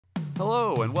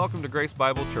Hello, and welcome to Grace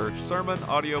Bible Church Sermon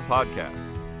Audio Podcast.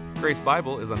 Grace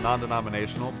Bible is a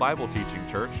non-denominational Bible teaching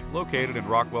church located in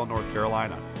Rockwell, North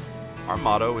Carolina. Our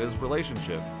motto is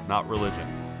relationship, not religion.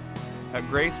 At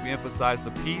Grace, we emphasize the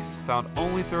peace found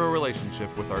only through a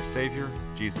relationship with our Savior,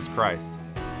 Jesus Christ,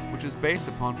 which is based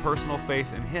upon personal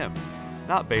faith in Him,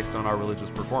 not based on our religious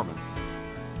performance.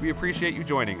 We appreciate you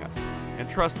joining us and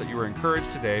trust that you are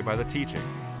encouraged today by the teaching,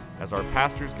 as our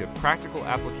pastors give practical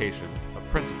application of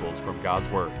principles from God's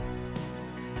Word.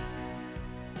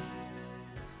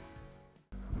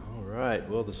 All right,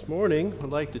 well, this morning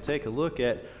I'd like to take a look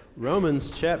at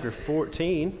Romans chapter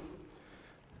 14.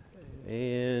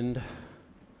 And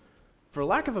for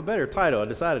lack of a better title, I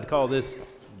decided to call this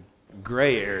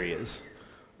Gray Areas.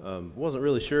 Wasn't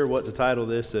really sure what to title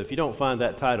this, so if you don't find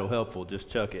that title helpful, just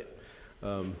chuck it.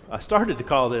 I started to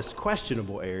call this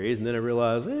Questionable Areas, and then I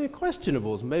realized,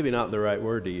 questionable is maybe not the right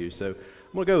word to use, so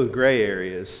I'm going to go with Gray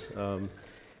Areas.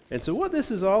 And so what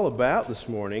this is all about this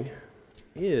morning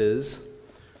is,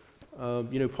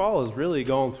 Paul has really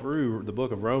gone through the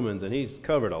book of Romans, and he's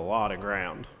covered a lot of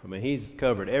ground. I mean, he's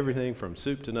covered everything from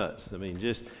soup to nuts. I mean,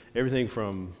 just everything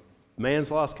from man's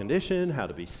lost condition, how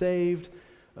to be saved.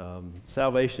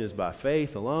 Salvation is by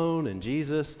faith alone in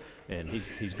Jesus, and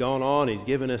he's gone on. He's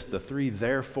given us the 3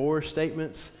 therefore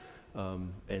statements,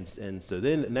 and so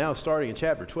then now starting in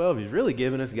chapter 12, he's really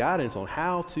given us guidance on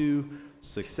how to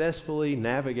successfully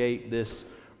navigate this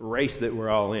race that we're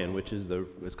all in, which is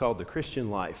it's called the Christian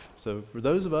life. So for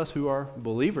those of us who are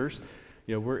believers,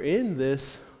 we're in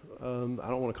this. I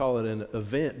don't want to call it an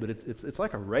event, but it's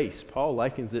like a race. Paul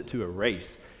likens it to a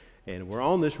race. And we're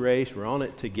on this race, we're on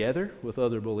it together with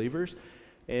other believers,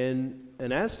 and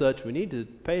as such, we need to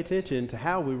pay attention to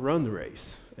how we run the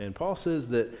race. And Paul says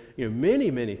that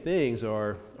many things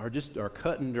are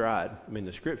cut and dried. I mean,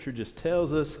 the Scripture just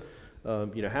tells us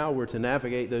how we're to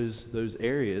navigate those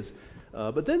areas.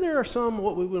 But then there are some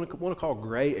what we want to call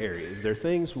gray areas. They're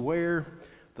things where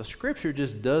the Scripture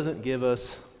just doesn't give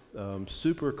us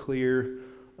super clear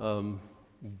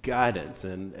guidance,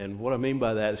 and what I mean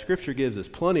by that, Scripture gives us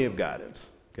plenty of guidance,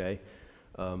 okay?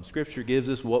 Scripture gives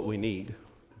us what we need,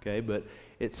 okay? But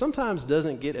it sometimes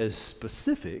doesn't get as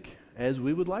specific as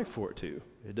we would like for it to.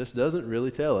 It just doesn't really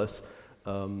tell us,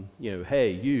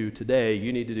 hey, today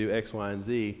you need to do X, Y, and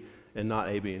Z, and not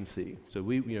A, B, and C. So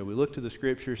we look to the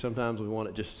Scripture. Sometimes we want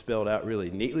it just spelled out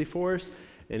really neatly for us,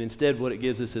 and instead what it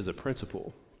gives us is a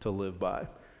principle to live by,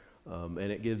 and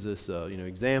it gives us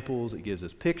examples. It gives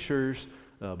us pictures.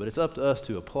 But it's up to us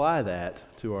to apply that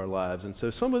to our lives. And so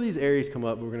some of these areas come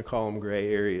up, we're going to call them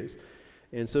gray areas.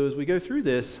 And so as we go through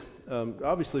this,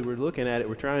 obviously we're looking at it,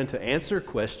 we're trying to answer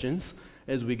questions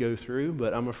as we go through,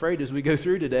 but I'm afraid as we go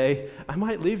through today, I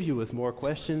might leave you with more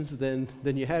questions than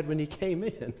you had when you came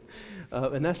in.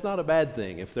 And that's not a bad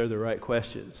thing if they're the right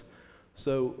questions.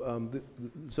 So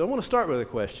I want to start with a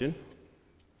question.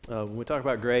 When we talk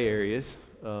about gray areas,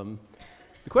 the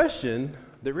question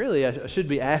that really I should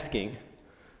be asking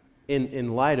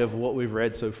in light of what we've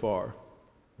read so far,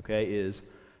 okay, is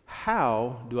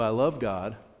how do I love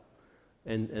God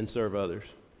and serve others?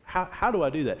 How do I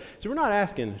do that? So we're not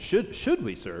asking, should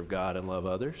we serve God and love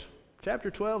others?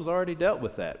 Chapter 12 has already dealt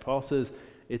with that. Paul says,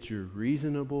 it's your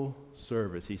reasonable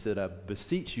service. He said, I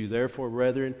beseech you, therefore,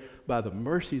 brethren, by the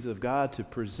mercies of God, to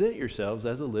present yourselves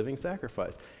as a living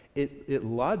sacrifice. It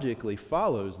logically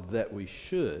follows that we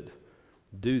should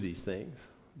do these things.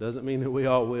 Doesn't mean that we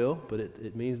all will, but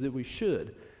it means that we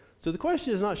should. So the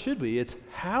question is not should we, it's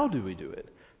how do we do it?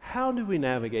 How do we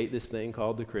navigate this thing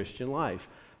called the Christian life?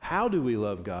 How do we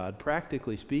love God,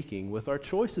 practically speaking, with our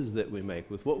choices that we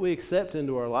make, with what we accept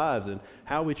into our lives and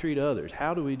how we treat others?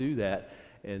 How do we do that?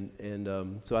 And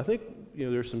so I think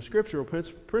there's some scriptural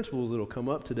principles that will come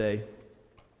up today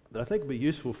that I think will be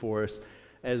useful for us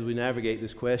as we navigate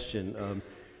this question.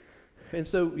 And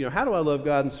so, how do I love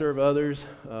God and serve others?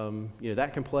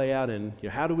 That can play out in,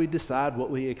 how do we decide what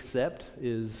we accept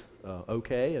is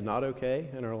okay and not okay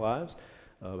in our lives?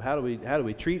 How do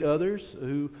we treat others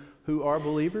who are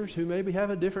believers who maybe have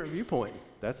a different viewpoint?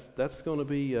 That's going to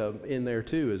be in there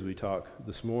too as we talk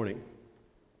this morning.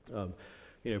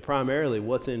 Primarily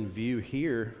what's in view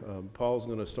here, Paul's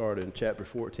going to start in chapter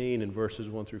 14 and verses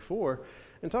 1 through 4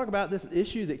 and talk about this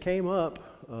issue that came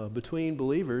up between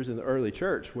believers in the early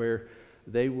church where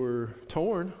they were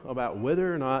torn about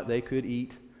whether or not they could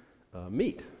eat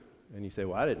meat. And you say,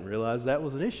 well, I didn't realize that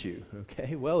was an issue.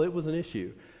 Okay, well, it was an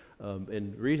issue.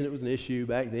 And the reason it was an issue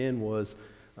back then was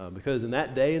because in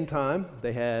that day and time,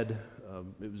 they had,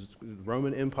 it was the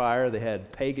Roman Empire, they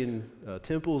had pagan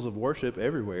temples of worship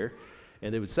everywhere,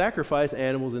 and they would sacrifice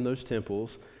animals in those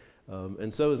temples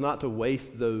And so as not to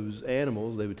waste those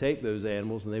animals, they would take those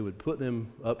animals and they would put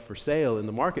them up for sale in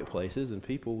the marketplaces, and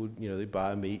people would, they'd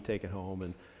buy meat, take it home,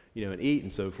 and, and eat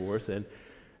and so forth.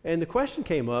 And the question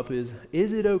came up is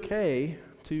it okay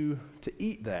to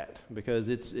eat that? Because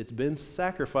it's been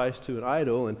sacrificed to an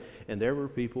idol, and there were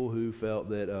people who felt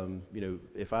that,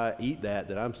 if I eat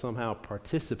that I'm somehow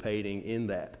participating in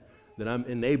that I'm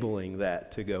enabling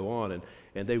that to go on.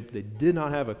 And they did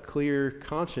not have a clear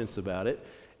conscience about it.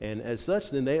 And as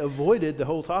such, then they avoided the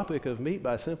whole topic of meat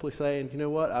by simply saying, you know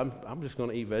what, I'm just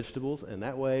going to eat vegetables, and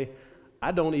that way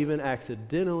I don't even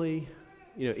accidentally,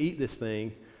 eat this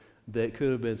thing that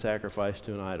could have been sacrificed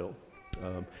to an idol.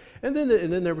 And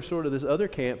then there was sort of this other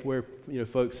camp where,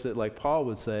 folks that, like Paul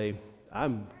would say, I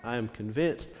am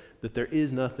convinced that there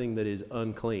is nothing that is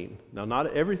unclean. Now,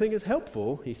 not everything is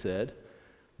helpful, he said,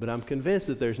 but I'm convinced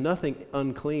that there's nothing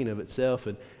unclean of itself.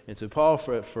 And so Paul,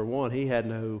 for one, he had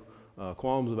no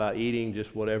qualms about eating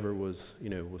just whatever was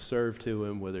served to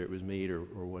him, whether it was meat or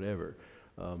whatever.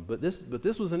 But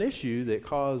this was an issue that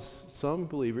caused some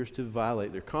believers to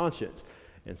violate their conscience.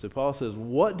 And so Paul says,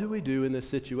 what do we do in this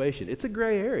situation? It's a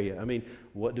gray area. I mean,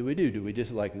 what do we do? Do we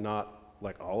just not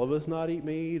all of us not eat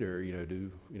meat, or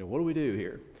what do we do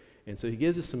here? And so he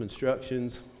gives us some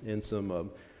instructions and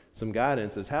some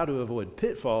guidance as how to avoid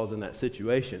pitfalls in that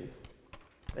situation.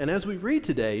 And as we read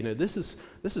today, this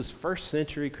is first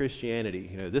century Christianity.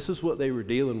 This is what they were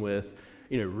dealing with,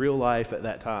 real life at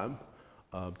that time.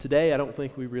 Today, I don't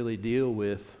think we really deal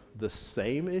with the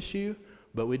same issue,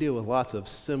 but we deal with lots of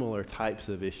similar types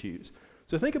of issues.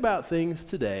 So think about things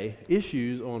today,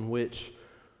 issues on which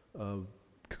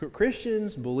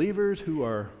Christians, believers who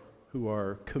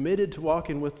are committed to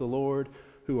walking with the Lord,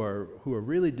 who are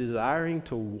really desiring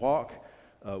to walk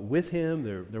with Him.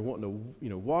 They're wanting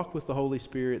to walk with the Holy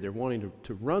Spirit. They're wanting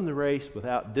to run the race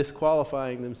without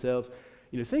disqualifying themselves.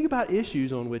 Think about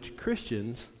issues on which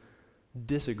Christians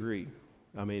disagree.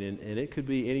 I mean, and it could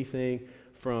be anything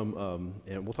from,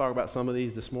 and we'll talk about some of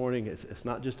these this morning. It's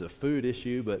not just a food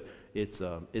issue, but it's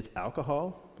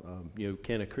alcohol.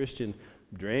 Can a Christian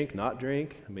drink, not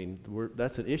drink? I mean,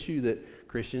 that's an issue that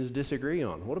Christians disagree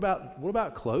on. What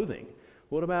about clothing?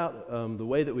 What about the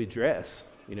way that we dress?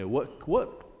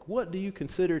 What do you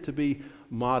consider to be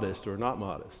modest or not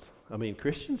modest? I mean,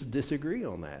 Christians disagree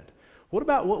on that. What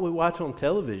about what we watch on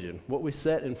television, what we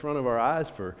set in front of our eyes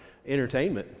for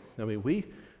entertainment? I mean, we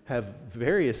have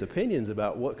various opinions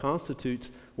about what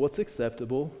constitutes what's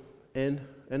acceptable and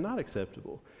not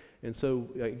acceptable. And so,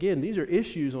 again, these are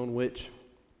issues on which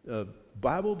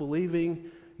Bible-believing,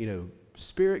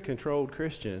 Spirit-controlled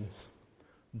Christians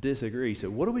disagree. So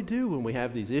what do we do when we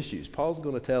have these issues? Paul's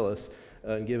going to tell us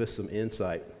and give us some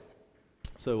insight.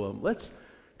 So let's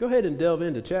go ahead and delve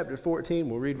into chapter 14.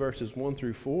 We'll read verses 1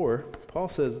 through 4. Paul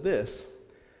says this: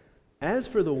 "As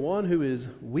for the one who is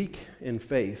weak in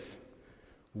faith,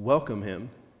 welcome him,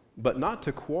 but not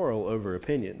to quarrel over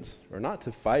opinions, or not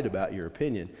to fight about your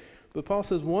opinion." But Paul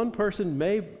says one person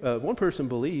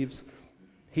believes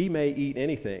he may eat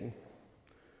anything,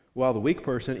 while the weak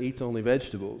person eats only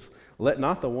vegetables. Let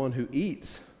not the one who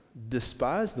eats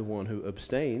despise the one who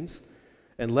abstains,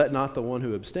 and let not the one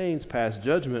who abstains pass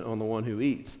judgment on the one who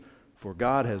eats, for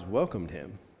God has welcomed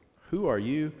him. Who are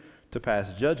you to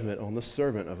pass judgment on the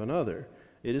servant of another?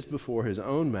 It is before his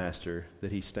own master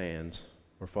that he stands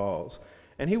or falls,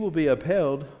 and he will be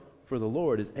upheld, for the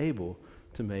Lord is able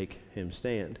to make him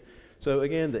stand. So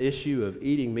again, the issue of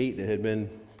eating meat that had been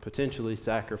potentially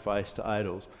sacrificed to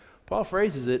idols. Paul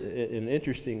phrases it in an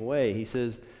interesting way. He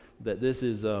says that this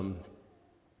is an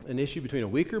issue between a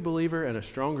weaker believer and a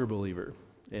stronger believer.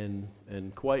 And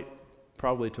quite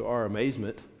probably to our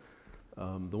amazement,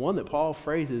 the one that Paul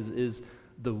phrases is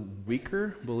the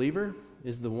weaker believer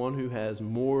is the one who has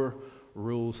more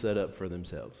rules set up for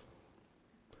themselves.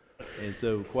 And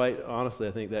so quite honestly,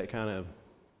 I think that kind of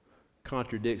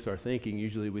contradicts our thinking.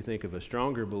 Usually we think of a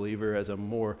stronger believer as a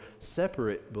more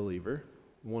separate believer,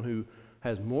 one who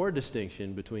has more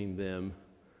distinction between them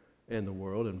and the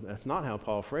world, and that's not how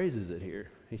Paul phrases it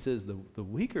here. He says the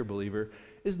weaker believer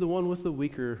is the one with the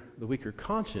weaker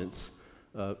conscience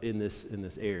in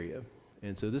this area.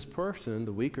 And so this person,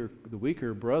 the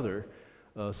weaker brother,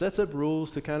 sets up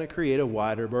rules to kind of create a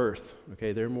wider berth.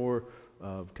 Okay, they're more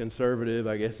conservative,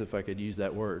 I guess, if I could use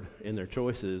that word, in their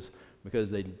choices,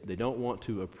 because they don't want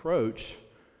to approach,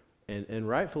 and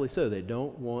rightfully so, they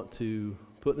don't want to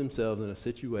put themselves in a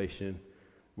situation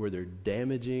where they're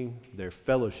damaging their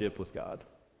fellowship with God.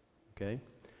 Okay?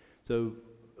 So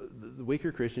the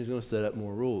weaker Christian is going to set up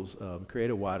more rules, create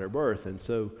a wider berth. And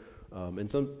so,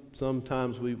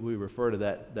 sometimes we refer to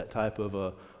that type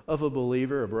of of a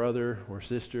believer, a brother or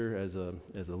sister, as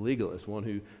a legalist,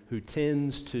 one who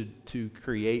tends to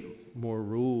create more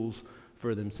rules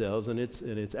for themselves, and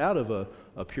it's out of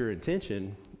a pure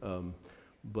intention,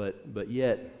 but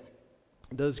yet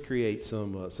does create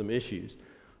some issues.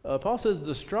 Paul says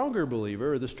the stronger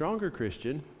believer or the stronger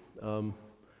Christian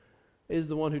is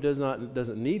the one who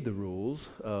doesn't need the rules,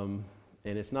 and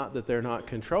it's not that they're not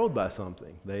controlled by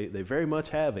something. They very much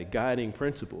have a guiding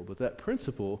principle, but that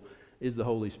principle is the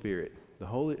Holy Spirit.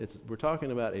 We're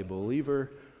talking about a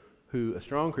believer a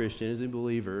strong Christian is a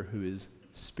believer who is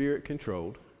Spirit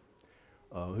controlled,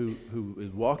 who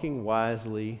is walking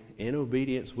wisely in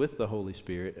obedience with the Holy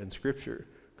Spirit and Scripture,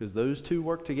 because those two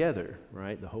work together,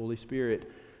 right? The Holy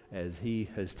Spirit, as He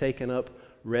has taken up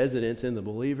residence in the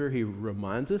believer, He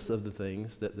reminds us of the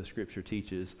things that the Scripture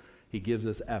teaches. He gives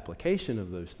us application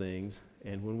of those things,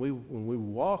 and when we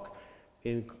walk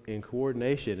in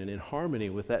coordination and in harmony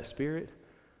with that Spirit,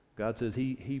 God says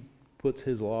He puts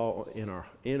His law in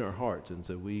our hearts, and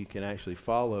so we can actually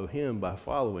follow Him by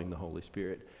following the Holy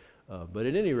Spirit. But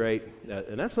at any rate,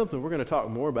 and that's something we're going to talk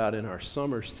more about in our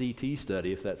summer CT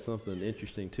study, if that's something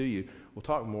interesting to you. We'll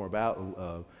talk more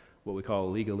about what we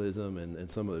call legalism and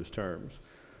some of those terms.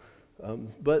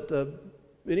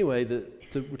 Anyway,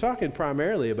 so we're talking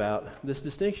primarily about this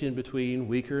distinction between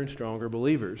weaker and stronger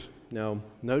believers. Now,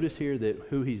 notice here that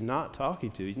who he's not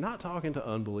talking to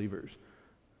unbelievers.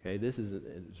 Okay,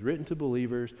 it's written to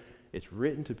believers. It's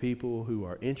written to people who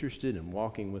are interested in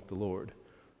walking with the Lord.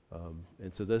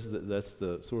 And so that's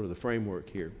the sort of the framework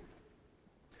here.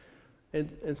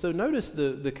 And so notice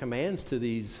the commands to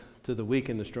the weak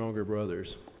and the stronger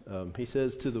brothers. He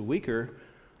says to the weaker,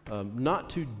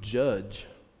 not to judge.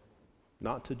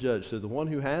 So the one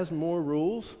who has more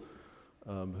rules,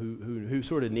 who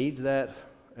sort of needs that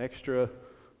extra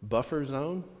buffer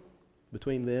zone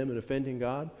between them and offending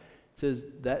God, says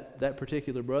that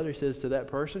particular brother, he says to that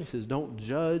person, he says, don't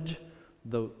judge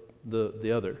the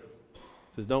other.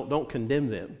 He says, don't condemn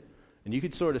them. And you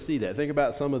could sort of see that. Think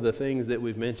about some of the things that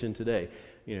we've mentioned today.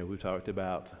 You know, we've talked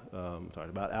about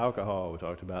alcohol. We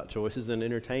talked about choices in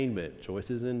entertainment,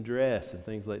 choices in dress, and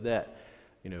things like that.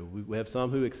 You know, we have some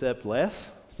who accept less,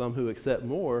 some who accept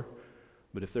more.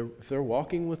 But if they're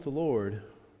walking with the Lord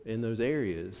in those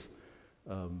areas,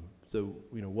 so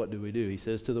you know, what do? He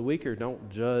says to the weaker, don't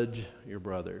judge your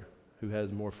brother who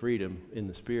has more freedom in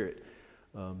the Spirit.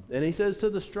 And he says to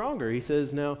the stronger, he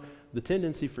says, now the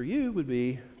tendency for you would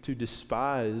be to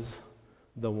despise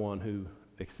the one who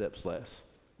accepts less,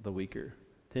 the weaker.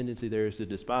 Tendency there is to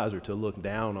despise or to look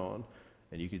down on.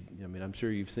 And I'm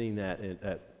sure you've seen that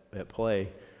at play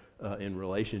in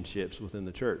relationships within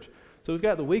the church. So we've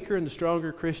got the weaker and the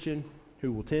stronger Christian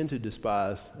who will tend to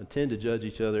despise and tend to judge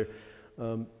each other.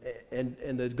 And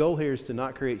the goal here is to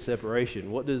not create separation.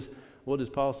 What does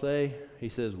Paul say? He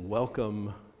says,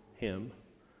 welcome him.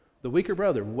 The weaker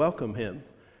brother, welcome him.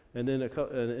 And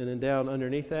then down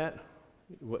underneath that,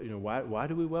 why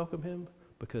do we welcome him?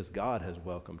 Because God has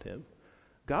welcomed him.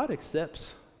 God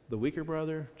accepts the weaker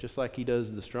brother just like He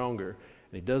does the stronger,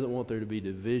 and He doesn't want there to be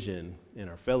division in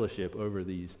our fellowship over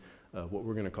these what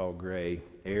we're going to call gray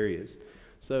areas.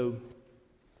 So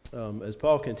as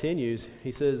Paul continues,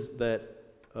 he says that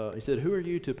he said, "Who are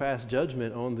you to pass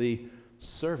judgment on the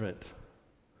servant?"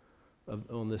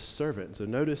 On this servant. So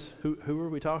notice who are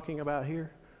we talking about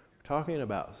here? We're talking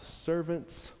about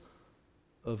servants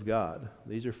of God.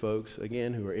 These are folks,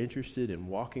 again, who are interested in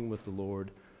walking with the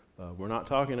Lord. We're not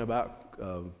talking about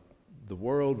the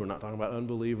world. We're not talking about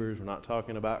unbelievers. We're not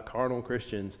talking about carnal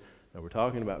Christians. We're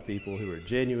talking about people who are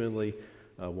genuinely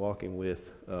walking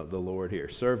with the Lord here,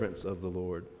 servants of the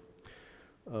Lord.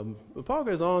 But Paul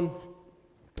goes on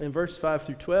in verse 5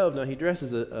 through 12. Now he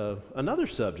addresses another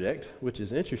subject, which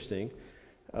is interesting.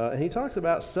 And he talks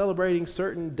about celebrating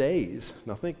certain days.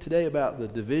 Now think today about the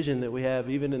division that we have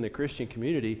even in the Christian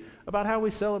community about how we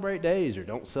celebrate days or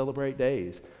don't celebrate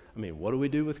days. I mean, what do we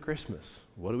do with Christmas?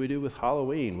 What do we do with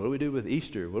Halloween? What do we do with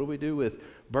Easter? What do we do with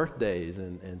birthdays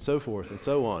and so forth and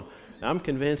so on? Now, I'm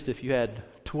convinced if you had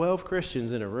 12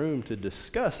 Christians in a room to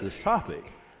discuss this topic,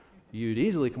 you'd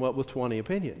easily come up with 20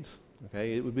 opinions.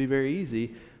 Okay, it would be very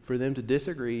easy for them to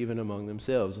disagree even among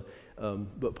themselves.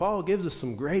 But Paul gives us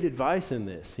some great advice in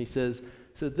this. He said,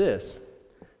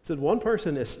 one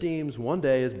person esteems one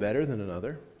day as better than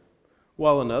another,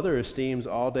 while another esteems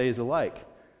all days alike.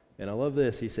 And I love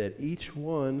this. He said, each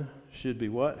one should be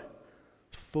what?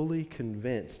 Fully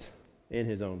convinced in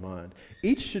his own mind.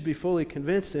 Each should be fully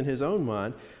convinced in his own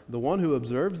mind. The one who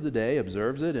observes the day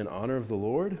observes it in honor of the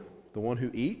Lord. The one who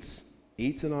eats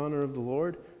in honor of the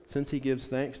Lord, since he gives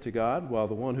thanks to God, while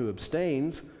the one who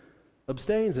abstains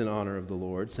abstains in honor of the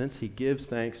Lord, since he gives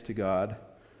thanks to God.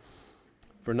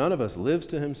 For none of us lives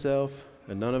to himself,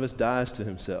 and none of us dies to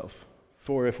himself.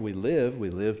 For if we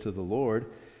live to the Lord,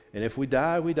 and if we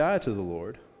die to the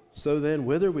Lord. So then,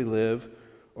 whether we live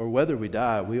or whether we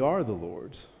die, we are the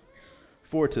Lord's.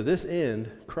 For to this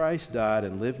end Christ died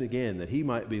and lived again, that he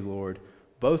might be Lord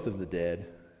both of the dead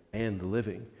and the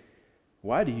living.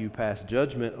 Why do you pass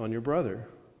judgment on your brother?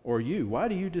 Or you, why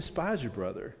do you despise your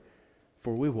brother?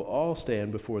 For we will all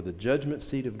stand before the judgment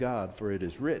seat of God, for it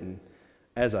is written,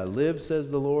 As I live, says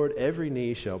the Lord, every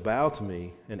knee shall bow to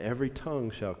me, and every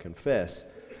tongue shall confess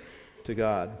to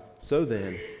God. So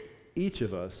then, each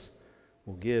of us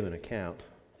will give an account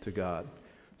to God.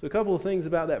 So a couple of things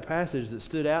about that passage that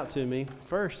stood out to me.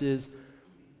 First is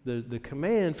the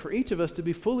command for each of us to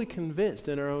be fully convinced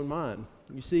in our own mind.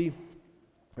 You see,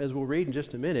 as we'll read in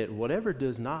just a minute, whatever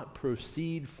does not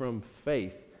proceed from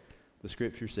faith, the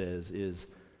Scripture says, is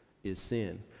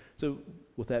sin. So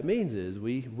what that means is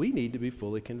we need to be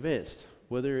fully convinced.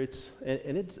 Whether it's,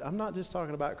 I'm not just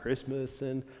talking about Christmas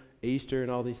and Easter and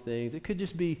all these things. It could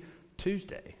just be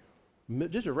Tuesday,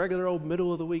 just a regular old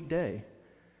middle of the week day.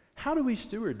 How do we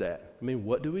steward that? I mean,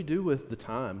 what do we do with the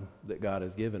time that God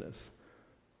has given us?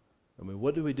 I mean,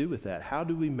 what do we do with that? How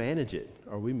do we manage it?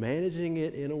 Are we managing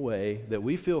it in a way that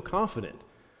we feel confident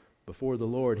before the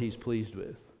Lord he's pleased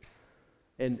with?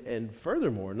 And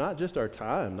furthermore, not just our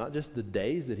time, not just the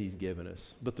days that he's given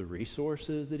us, but the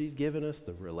resources that he's given us,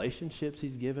 the relationships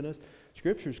he's given us.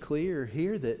 Scripture's clear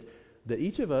here that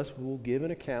each of us will give an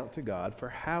account to God for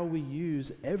how we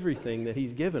use everything that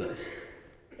he's given us.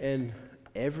 And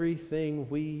everything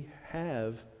we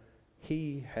have,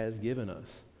 he has given us.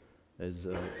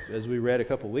 As we read a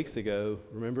couple weeks ago,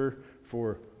 remember,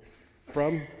 from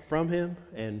him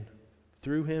and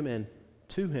through him and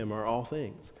to him are all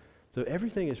things. So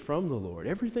everything is from the Lord.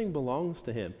 Everything belongs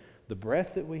to him. The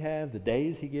breath that we have, the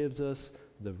days he gives us,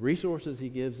 the resources he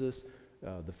gives us,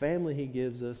 the family he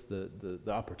gives us, the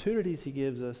opportunities he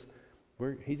gives us,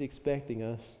 he's expecting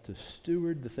us to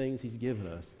steward the things he's given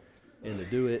us and to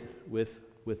do it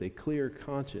with a clear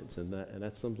conscience. And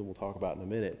that's something we'll talk about in a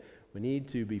minute. We need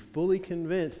to be fully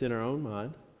convinced in our own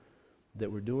mind that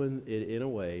we're doing it in a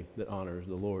way that honors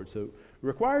the Lord. So it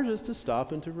requires us to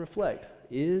stop and to reflect.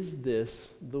 Is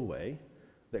this the way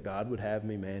that God would have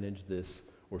me manage this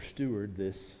or steward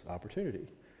this opportunity?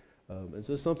 And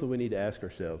so it's something we need to ask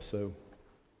ourselves. So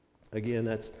again,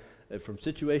 that's from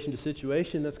situation to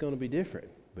situation, that's going to be different.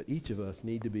 But each of us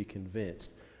need to be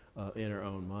convinced in our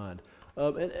own mind.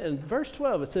 And verse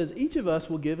 12, it says, each of us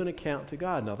will give an account to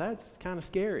God. Now that's kind of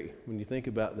scary when you think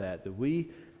about that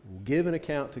we will give an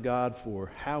account to God for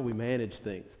how we manage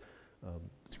things.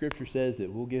 Scripture says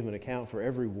that we'll give an account for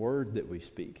every word that we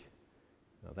speak.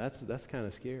 Now that's kind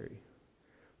of scary.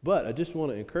 But I just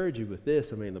want to encourage you with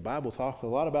this. I mean, the Bible talks a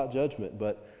lot about judgment,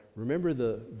 but remember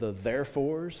the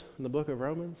therefores in the book of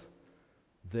Romans?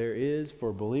 There is, for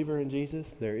a believer in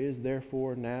Jesus, there is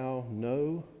therefore now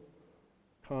no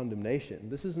condemnation.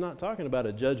 This is not talking about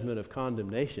a judgment of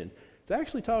condemnation. It's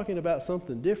actually talking about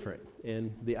something different.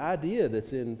 And the idea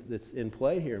that's in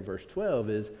play here in verse 12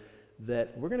 is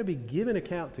that we're going to be given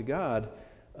account to God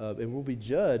and we'll be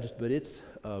judged, but it's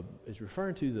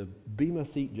referring to the Bema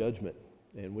seat judgment,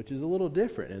 and which is a little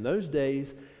different. In those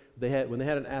days, when they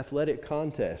had an athletic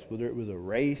contest, whether it was a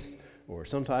race or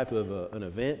some type of an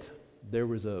event, there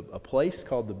was a place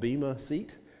called the Bema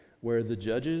seat where the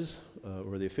judges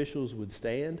or the officials would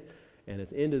stand, and at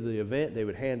the end of the event, they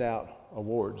would hand out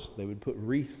awards. They would put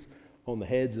wreaths on the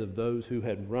heads of those who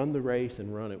had run the race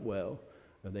and run it well,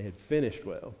 and they had finished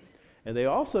well. And they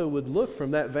also would look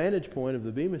from that vantage point of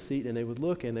the Bema seat, and they would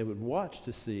look and they would watch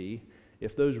to see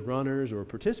if those runners or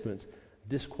participants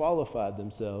disqualified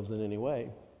themselves in any way.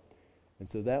 And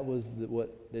so that was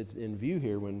what is in view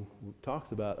here when it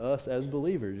talks about us as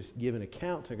believers giving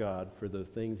account to God for the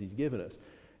things he's given us.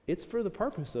 It's for the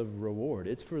purpose of reward.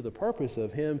 It's for the purpose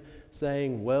of him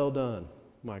saying, well done,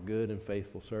 my good and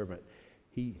faithful servant.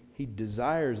 He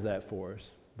desires that for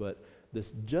us, but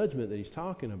this judgment that he's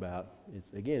talking about,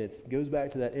 it goes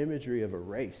back to that imagery of a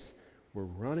race. We're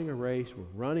running a race, we're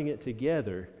running it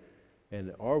together,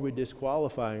 and are we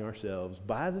disqualifying ourselves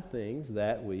by the things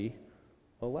that we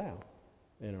allow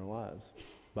in our lives?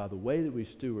 By the way that we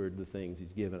steward the things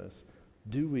he's given us,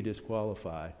 do we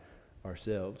disqualify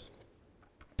ourselves?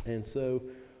 And so,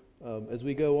 as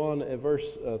we go on at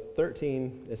verse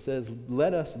 13, it says,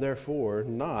 let us therefore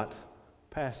not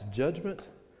pass judgment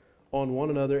on one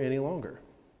another any longer,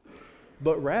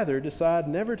 but rather decide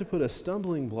never to put a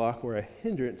stumbling block or a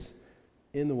hindrance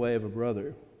in the way of a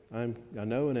brother. I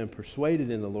know and am persuaded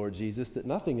in the Lord Jesus that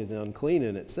nothing is unclean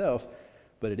in itself,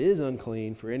 but it is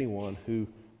unclean for anyone who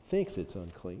thinks it's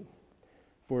unclean.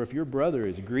 For if your brother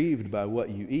is grieved by what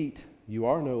you eat, you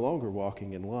are no longer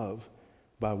walking in love.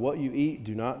 By what you eat,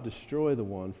 do not destroy the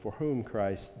one for whom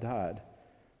Christ died.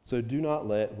 So do not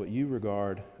let what you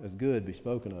regard as good be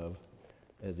spoken of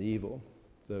as evil.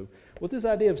 So with this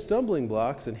idea of stumbling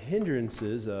blocks and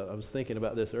hindrances, I was thinking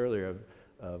about this earlier.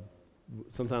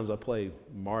 Sometimes I play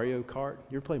Mario Kart.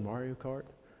 You ever play Mario Kart?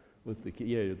 With the,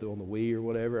 on the Wii or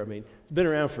whatever. I mean, it's been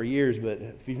around for years, but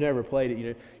if you've never played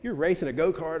it, you're racing a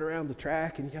go-kart around the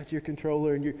track, and you got your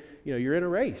controller, and you're in a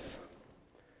race.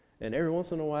 And every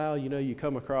once in a while, you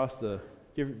come across you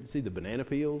ever see the banana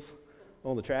peels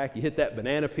on the track? You hit that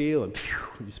banana peel, and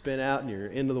you spin out, and you're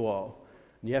into the wall.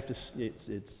 And you have to,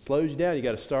 it slows you down. You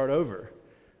got to start over.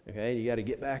 Okay, you got to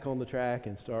get back on the track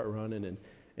and start running,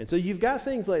 and so you've got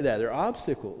things like that. They're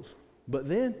obstacles, but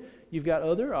then you've got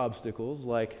other obstacles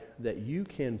like that you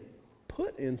can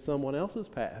put in someone else's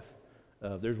path.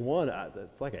 There's one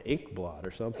that's like an ink blot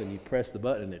or something. You press the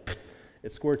button and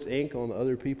it squirts ink on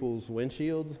other people's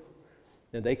windshields,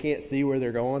 and they can't see where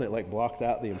they're going. It like blocks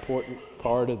out the important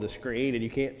part of the screen, and you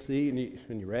can't see, and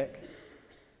you wreck.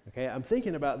 Okay, I'm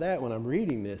thinking about that when I'm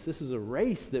reading this. This is a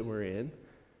race that we're in.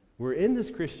 We're in this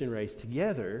Christian race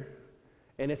together,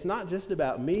 and it's not just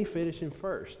about me finishing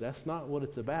first. That's not what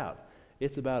it's about.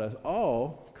 It's about us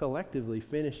all collectively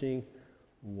finishing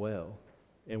well.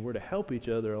 And we're to help each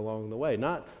other along the way,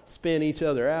 not spin each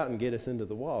other out and get us into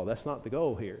the wall. That's not the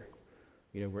goal here.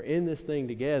 We're in this thing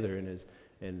together,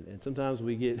 and sometimes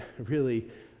we get really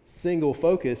single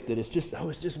focused that it's just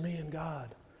me and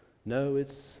God. No,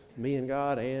 it's me and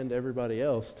God and everybody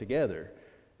else together.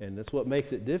 And that's what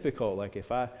makes it difficult. Like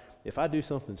if I do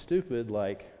something stupid,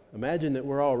 like imagine that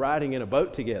we're all riding in a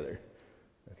boat together.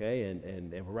 Okay,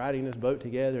 and we're riding this boat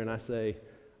together, and I say,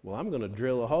 well, I'm going to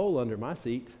drill a hole under my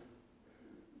seat.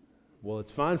 Well,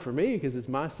 it's fine for me because it's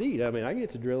my seat. I mean, I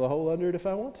get to drill a hole under it if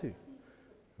I want to.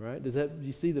 Right? Do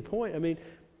you see the point? I mean,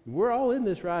 we're all in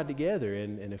this ride together,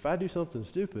 and if I do something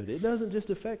stupid, it doesn't just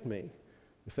affect me.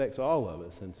 It affects all of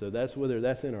us. And so that's whether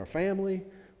that's in our family,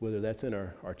 whether that's in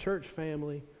our church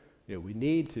family. We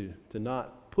need to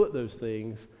not put those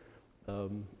things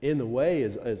in the way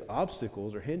as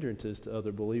obstacles or hindrances to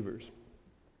other believers.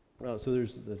 So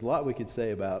there's a lot we could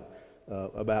say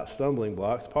about stumbling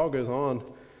blocks. Paul goes on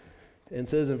and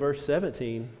says in verse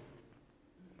 17,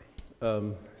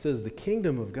 says the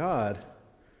kingdom of God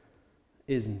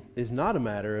is not a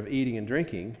matter of eating and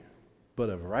drinking, but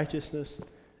of righteousness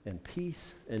and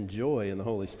peace and joy in the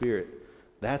Holy Spirit.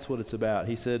 That's what it's about.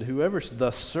 He said, whoever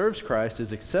thus serves Christ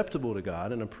is acceptable to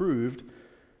God and approved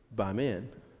by men.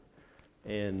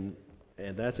 And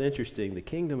that's interesting. The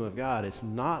kingdom of God is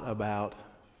not about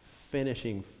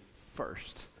finishing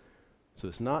first. So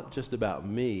it's not just about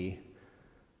me.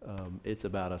 It's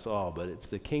about us all. But it's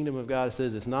the kingdom of God. It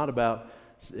says it's not about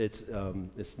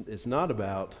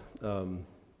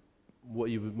what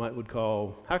you would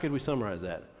call, how could we summarize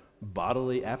that?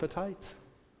 Bodily appetites.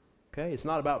 Okay, it's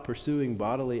not about pursuing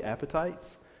bodily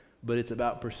appetites, but it's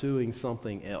about pursuing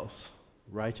something else: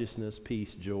 righteousness,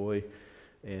 peace, joy.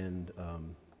 And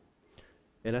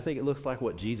I think it looks like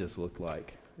what Jesus looked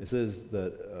like. It says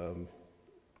that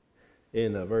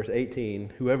in verse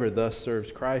 18, whoever thus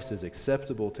serves Christ is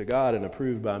acceptable to God and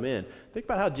approved by men. Think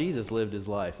about how Jesus lived his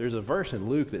life. There's a verse in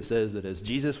Luke that says that as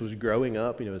Jesus was growing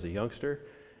up, as a youngster,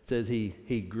 it says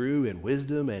he grew in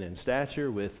wisdom and in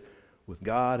stature with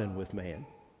God and with man.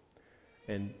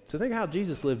 And so think how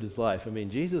Jesus lived his life. I mean,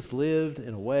 Jesus lived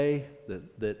in a way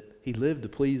that he lived to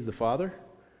please the Father.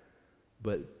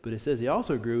 But it says he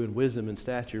also grew in wisdom and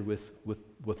stature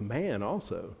with man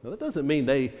also. Now, that doesn't mean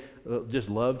they just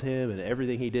loved him and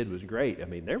everything he did was great. I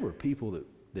mean, there were people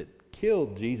that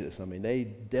killed Jesus. I mean, they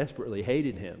desperately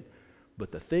hated him.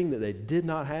 But the thing that they did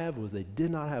not have was they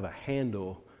did not have a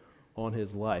handle on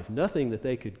his life. Nothing that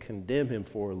they could condemn him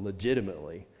for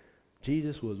legitimately.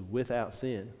 Jesus was without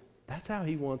sin. That's how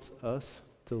he wants us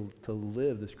to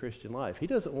live this Christian life. He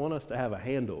doesn't want us to have a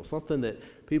handle, something that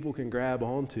people can grab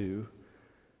onto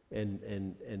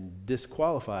and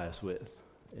disqualify us with.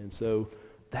 And so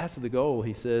that's the goal.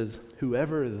 He says,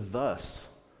 whoever thus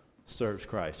serves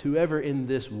Christ, whoever in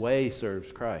this way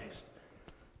serves Christ,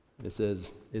 it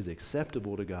says, is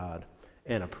acceptable to God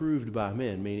and approved by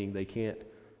men, meaning they can't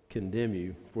condemn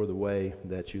you for the way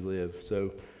that you live.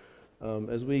 So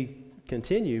as we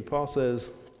continue, Paul says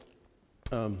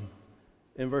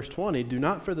in verse 20, do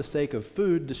not for the sake of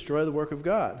food destroy the work of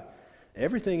God.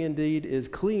 Everything indeed is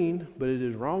clean, but it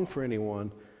is wrong for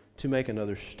anyone to make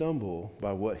another stumble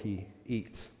by what he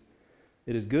eats.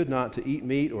 It is good not to eat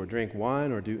meat or drink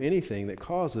wine or do anything that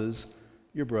causes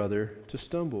your brother to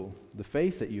stumble. The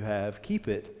faith that you have, keep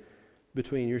it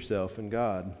between yourself and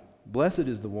God. Blessed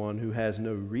is the one who has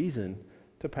no reason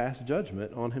to pass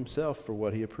judgment on himself for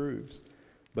what he approves.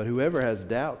 But whoever has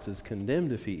doubts is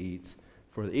condemned if he eats,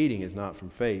 for the eating is not from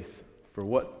faith. For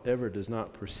whatever does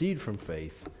not proceed from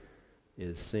faith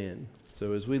is sin.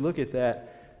 So as we look at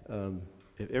that,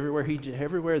 everywhere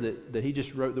that he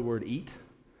just wrote the word eat,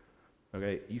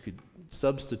 okay, you could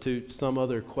substitute some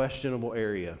other questionable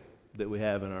area that we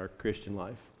have in our Christian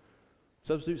life.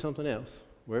 Substitute something else.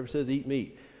 Wherever it says eat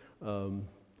meat.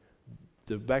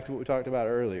 Back to what we talked about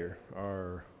earlier,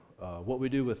 what we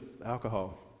do with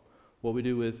alcohol, what we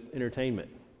do with entertainment,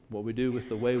 what we do with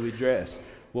the way we dress,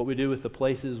 what we do with the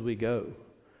places we go.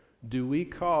 Do we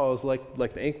cause, like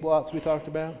the ink blots we talked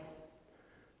about,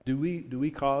 do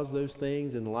we cause those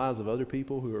things in the lives of other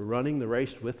people who are running the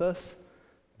race with us?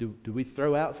 Do we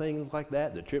throw out things like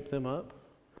that trip them up?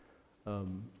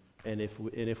 And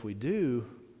if we do,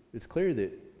 it's clear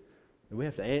that we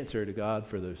have to answer to God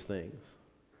for those things.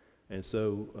 And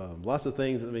so lots of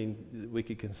things, we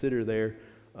could consider there.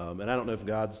 And I don't know if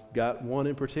God's got one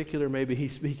in particular maybe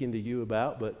he's speaking to you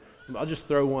about, but I'll just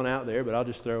throw one out there, but I'll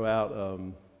just throw out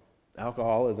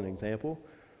alcohol as an example.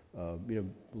 A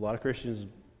lot of Christians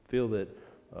feel that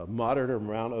a moderate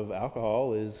amount of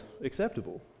alcohol is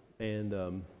acceptable. And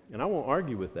I won't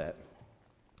argue with that.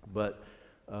 But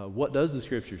what does the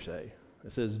Scripture say?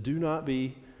 It says, do not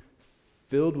be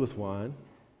filled with wine,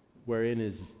 wherein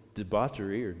is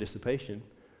debauchery or dissipation,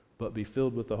 but be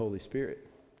filled with the Holy Spirit.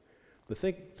 But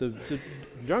so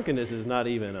drunkenness is not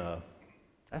even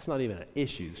that's not even an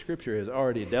issue. Scripture has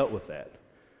already dealt with that.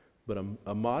 But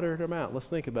a moderate amount, let's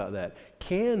think about that.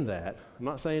 Can that, I'm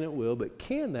not saying it will, but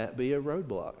can that be a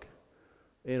roadblock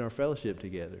in our fellowship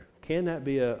together? Can that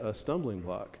be a stumbling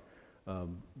block?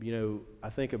 I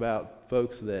think about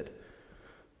folks that,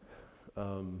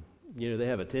 they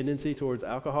have a tendency towards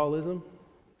alcoholism.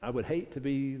 I would hate to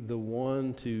be the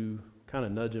one to kind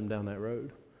of nudge them down that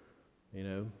road.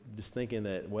 Just thinking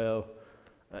that,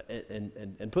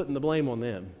 and putting the blame on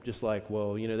them. Just like,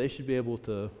 they should be able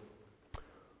to,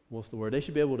 They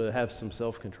should be able to have some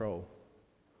self-control,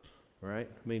 right?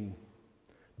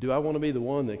 Do I want to be the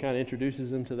one that kind of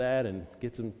introduces them to that and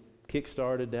gets them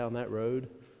kick-started down that road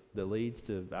that leads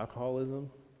to alcoholism,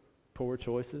 poor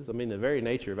choices? The very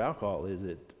nature of alcohol is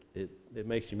it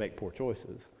makes you make poor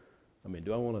choices.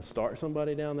 Do I want to start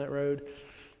somebody down that road?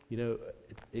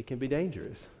 It can be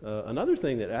dangerous. Another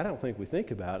thing that I don't think we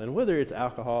think about, and whether it's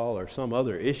alcohol or some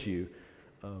other issue,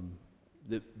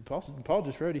 that Paul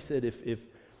just wrote, he said, if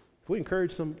we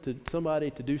encourage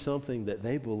somebody to do something that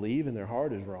they believe in their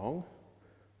heart is wrong,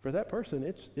 for that person,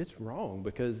 it's wrong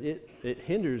because it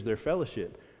hinders their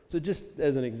fellowship. So just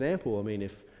as an example,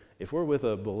 if we're with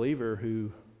a believer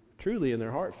who truly in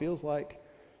their heart feels like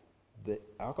that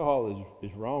alcohol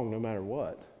is wrong no matter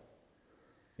what,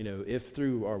 if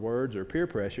through our words or peer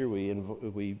pressure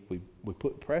we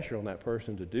put pressure on that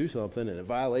person to do something and it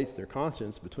violates their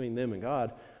conscience between them and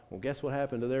God, well, guess what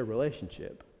happened to their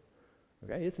relationship?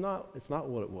 Okay, it's not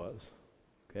what it was.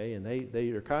 Okay, and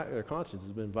their conscience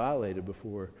has been violated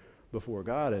before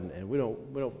God, and we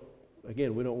don't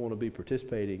want to be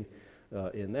participating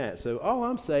in that. So all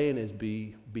I'm saying is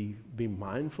be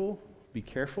mindful, be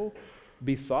careful,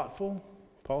 be thoughtful.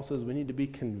 Paul says we need to be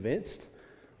convinced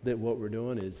that what we're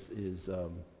doing is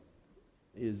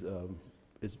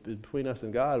between us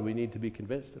and God. We need to be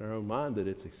convinced in our own mind that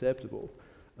it's acceptable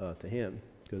to Him,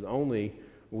 because only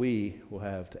we will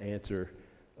have to answer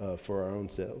for our own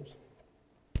selves.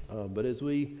 But as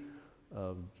we,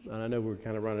 and I know we're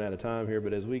kind of running out of time here,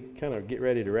 but as we kind of get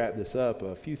ready to wrap this up,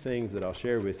 a few things that I'll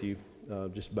share with you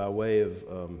just by way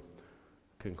of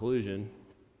conclusion.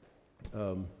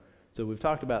 So we've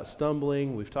talked about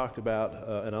stumbling. We've talked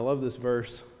about, and I love this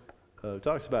verse, it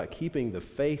talks about keeping the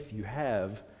faith you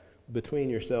have between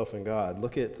yourself and God.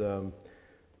 Look at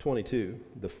 22.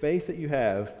 The faith that you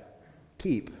have,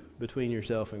 keep between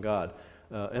yourself and God.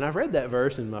 And I read that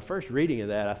verse, and my first reading of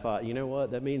that, I thought, you know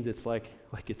what? That means it's like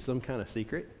it's some kind of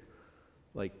secret.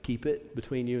 Like, keep it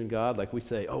between you and God. Like we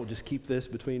say, oh, just keep this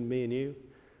between me and you.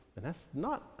 And that's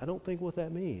not, I don't think, what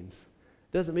that means.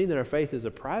 It doesn't mean that our faith is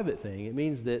a private thing. It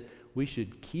means that we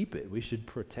should keep it. We should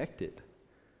protect it.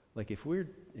 Like, if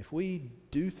we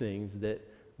do things that,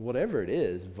 whatever it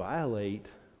is, violate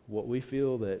what we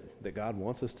feel that God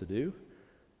wants us to do,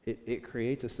 it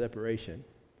creates a separation.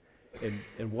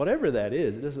 And whatever that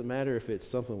is, it doesn't matter if it's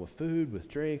something with food, with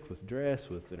drink, with dress,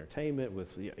 with entertainment,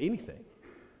 with anything.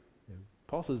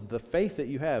 Paul says the faith that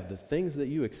you have, the things that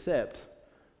you accept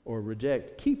or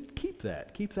reject, keep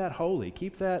that holy,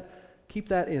 keep that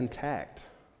intact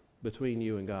between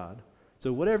you and God.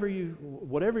 So whatever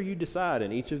you decide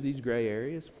in each of these gray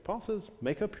areas, Paul says,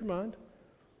 make up your mind.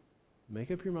 Make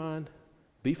up your mind,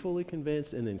 be fully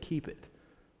convinced, and then keep it.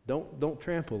 Don't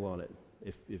trample on it.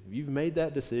 If you've made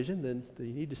that decision, then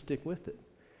you need to stick with it.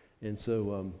 And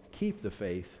so keep the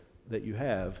faith that you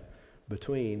have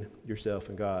between yourself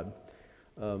and God.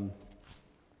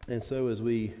 And so as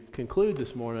we conclude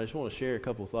this morning, I just want to share a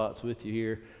couple of thoughts with you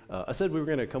here. I said we were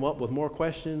going to come up with more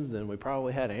questions than we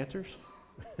probably had answers.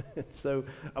 So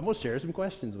I'm going to share some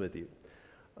questions with you.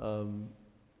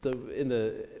 So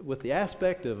with the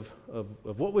aspect of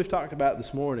what we've talked about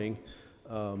this morning,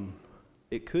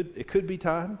 it could be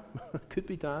time. It could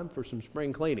be time for some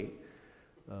spring cleaning.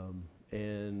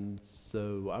 And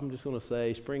so I'm just going to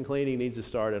say spring cleaning needs to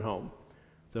start at home.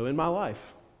 So in my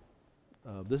life,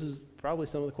 this is probably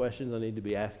some of the questions I need to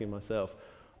be asking myself.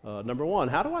 Number one,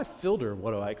 how do I filter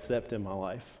what do I accept in my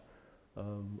life?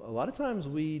 A lot of times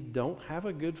we don't have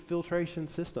a good filtration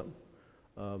system.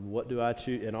 What do I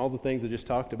choose? And all the things I just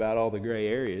talked about, all the gray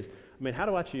areas. I mean, how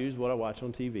do I choose what I watch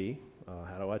on TV?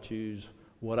 How do I choose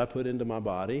what I put into my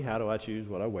body? How do I choose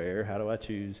what I wear? How do I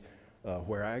choose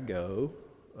where I go?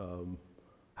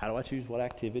 How do I choose what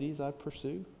activities I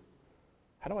pursue?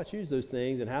 How do I choose those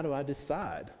things, and how do I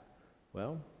decide?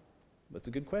 Well, that's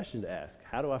a good question to ask.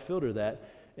 How do I filter that?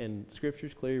 And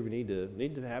Scripture's clear. We need to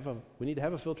have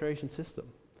a filtration system.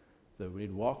 So we need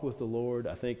to walk with the Lord.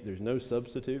 I think there's no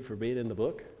substitute for being in the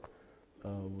book.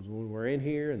 When we're in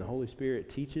here and the Holy Spirit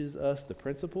teaches us the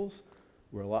principles,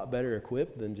 we're a lot better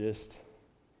equipped than just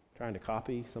trying to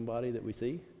copy somebody that we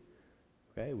see.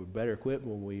 Okay, we're better equipped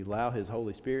when we allow His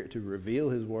Holy Spirit to reveal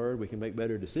His Word. We can make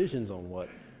better decisions on what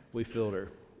we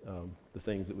filter, the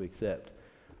things that we accept.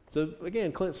 So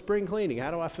again, spring cleaning.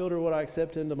 How do I filter what I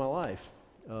accept into my life?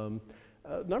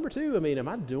 Number two, I mean, am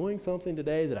I doing something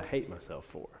today that I hate myself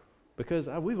for? Because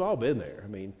we've all been there. I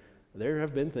mean, there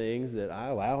have been things that I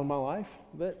allow in my life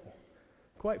that,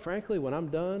 quite frankly, when I'm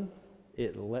done,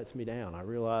 it lets me down. I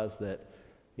realize that,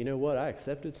 you know what, I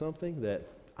accepted something that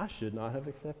I should not have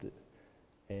accepted.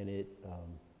 And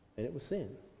it was sin.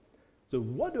 So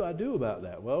what do I do about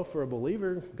that? Well, for a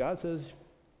believer, God says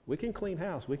we can clean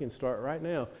house. We can start right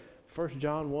now. 1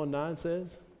 John 1:9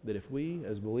 says that if we,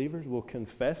 as believers, will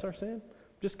confess our sin,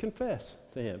 just confess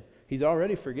to Him. He's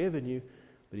already forgiven you,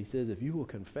 but He says if you will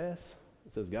confess,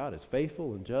 it says God is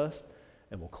faithful and just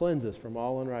and will cleanse us from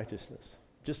all unrighteousness.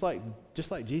 Just like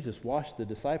Jesus washed the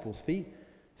disciples' feet,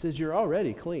 He says you're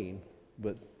already clean,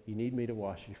 but you need me to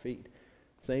wash your feet.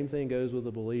 Same thing goes with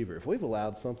a believer. If we've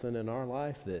allowed something in our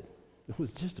life that it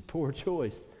was just a poor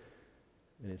choice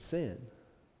and it's sin,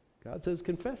 God says,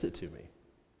 confess it to me.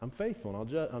 I'm faithful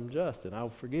and I'm just and I'll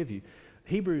forgive you.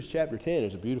 Hebrews chapter 10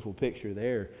 is a beautiful picture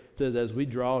there. It says as we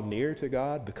draw near to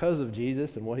God because of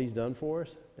Jesus and what He's done for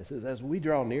us, it says as we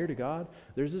draw near to God,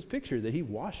 there's this picture that He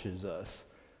washes us.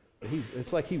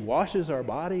 It's like He washes our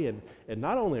body and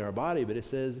not only our body, but it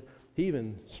says He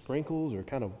even sprinkles or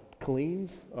kind of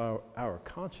cleans our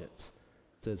conscience.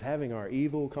 It says having our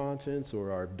evil conscience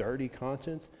or our dirty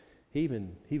conscience, He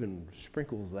even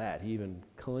sprinkles that. He even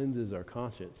cleanses our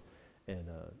conscience. And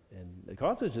the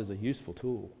conscience is a useful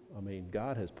tool. I mean,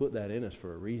 God has put that in us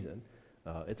for a reason.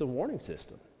 It's a warning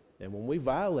system. And when we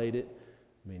violate it,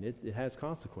 I mean, it has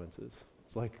consequences.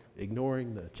 It's like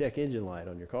ignoring the check engine light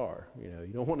on your car. You know,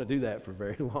 you don't want to do that for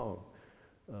very long.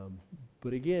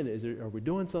 But again, are we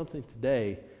doing something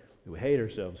today that we hate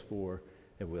ourselves for,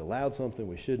 and we allowed something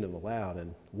we shouldn't have allowed,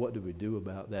 and what do we do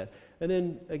about that? And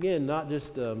then, again, not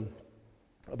just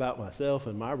about myself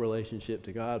and my relationship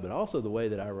to God, but also the way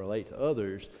that I relate to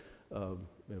others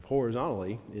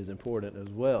horizontally is important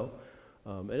as well.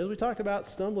 And as we talked about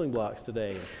stumbling blocks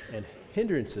today and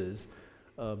hindrances,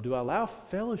 do I allow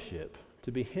fellowship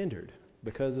to be hindered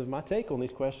because of my take on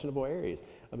these questionable areas?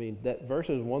 I mean, that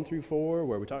verses 1 through 4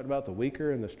 where we talked about the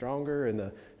weaker and the stronger and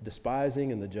the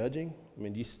despising and the judging. I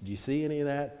mean, do you see any of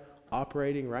that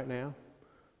operating right now?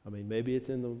 I mean, maybe it's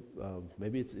in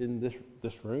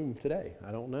this room today.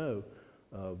 I don't know.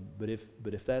 But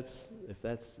if that's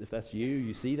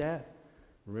you see that.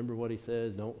 Remember what He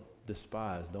says. Don't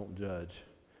despise. Don't judge.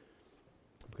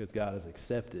 Because God has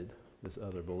accepted this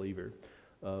other believer.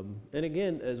 And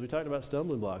again, as we talked about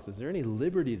stumbling blocks, is there any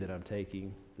liberty that I'm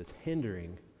taking that's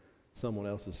hindering someone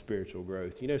else's spiritual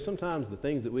growth? You know, sometimes the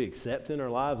things that we accept in our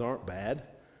lives aren't bad.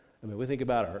 I mean, we think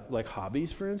about our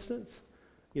hobbies, for instance.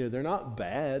 You know, they're not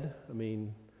bad. I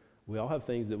mean, we all have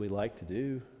things that we like to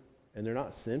do, and they're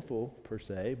not sinful per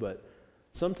se, but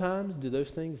sometimes do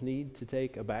those things need to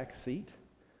take a back seat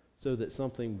so that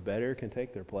something better can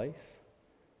take their place?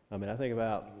 I mean, I think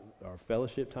about our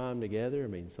fellowship time together. I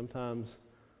mean, sometimes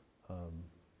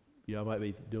Y'all might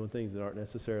be doing things that aren't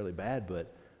necessarily bad,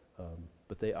 but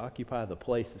they occupy the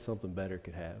place that something better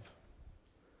could have.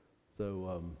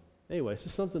 So anyway, it's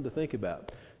just something to think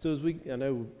about. So I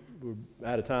know we're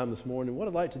out of time this morning. What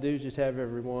I'd like to do is just have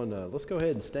everyone, let's go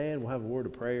ahead and stand. We'll have a word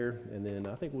of prayer, and then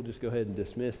I think we'll just go ahead and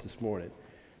dismiss this morning.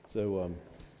 So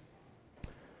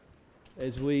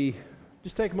as we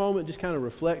just take a moment, just kind of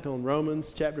reflect on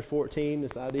Romans chapter 14,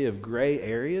 this idea of gray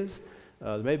areas.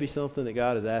 There may be something that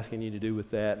God is asking you to do with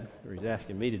that, or He's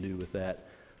asking me to do with that.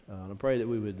 And I pray that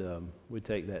we would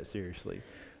take that seriously.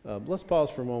 Let's pause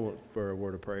for a moment for a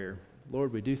word of prayer.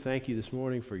 Lord, we do thank you this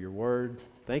morning for your word.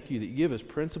 Thank you that you give us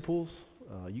principles,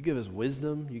 you give us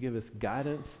wisdom, you give us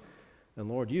guidance. And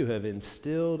Lord, you have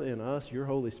instilled in us your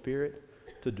Holy Spirit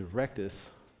to direct us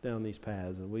down these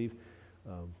paths. And we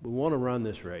want to run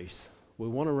this race. We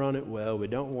want to run it well. We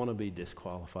don't want to be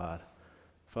disqualified.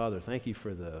 Father, thank you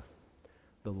for the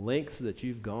lengths that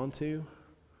you've gone to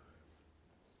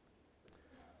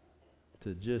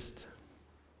just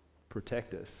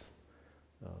protect us.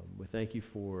 We thank you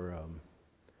for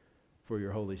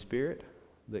your Holy Spirit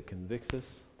that convicts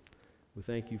us. We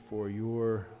thank you for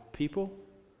your people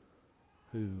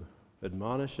who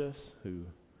admonish us, who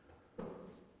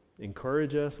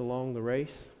encourage us along the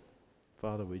race.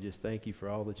 Father, we just thank you for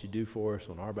all that you do for us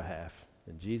on our behalf.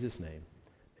 In Jesus' name,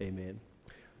 amen.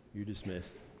 You're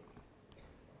dismissed.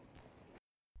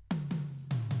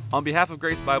 On behalf of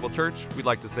Grace Bible Church, we'd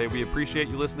like to say we appreciate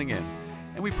you listening in,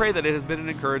 and we pray that it has been an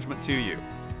encouragement to you.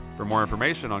 For more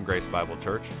information on Grace Bible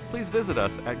Church, please visit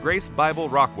us at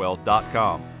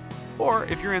gracebiblerockwell.com. Or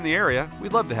if you're in the area,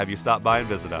 we'd love to have you stop by and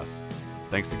visit us.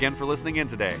 Thanks again for listening in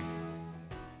today.